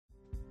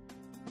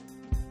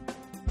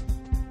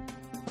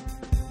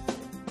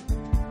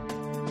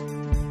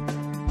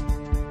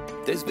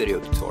This video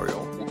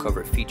tutorial will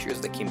cover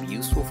features that can be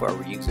useful for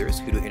our users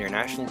who do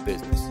international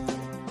business.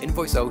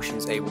 e-invoicing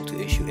is able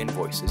to issue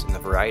invoices in a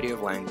variety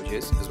of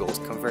languages as well as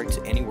convert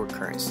to any world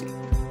currency.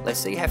 Let's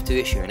say you have to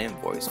issue an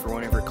invoice for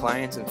one of your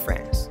clients in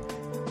France.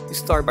 You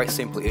start by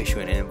simply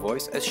issuing an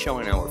invoice as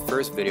shown in our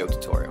first video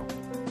tutorial.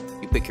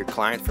 You pick your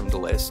client from the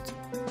list,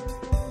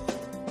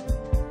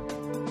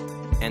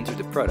 enter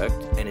the product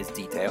and its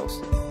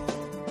details,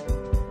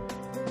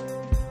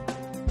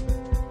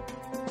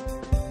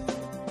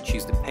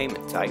 choose the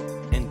payment type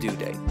and due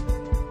date.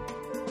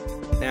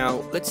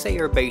 Now, let's say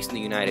you're based in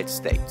the United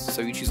States,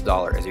 so you choose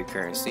dollar as your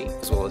currency,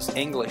 as well as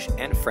English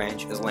and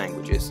French as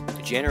languages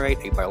to generate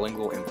a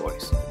bilingual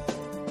invoice.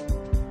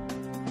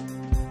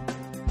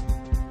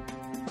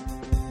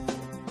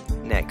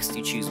 Next,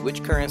 you choose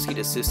which currency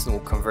the system will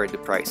convert the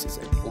prices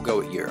in. We'll go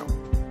with Euro.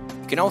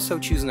 You can also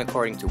choose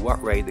according to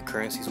what rate the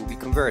currencies will be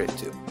converted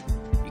to.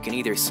 You can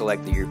either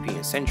select the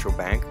European Central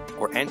Bank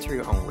or enter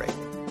your own rate.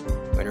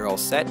 When you're all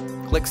set,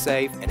 click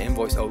Save and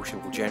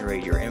e-invoicing will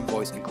generate your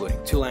invoice including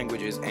 2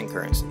 languages and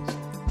currencies.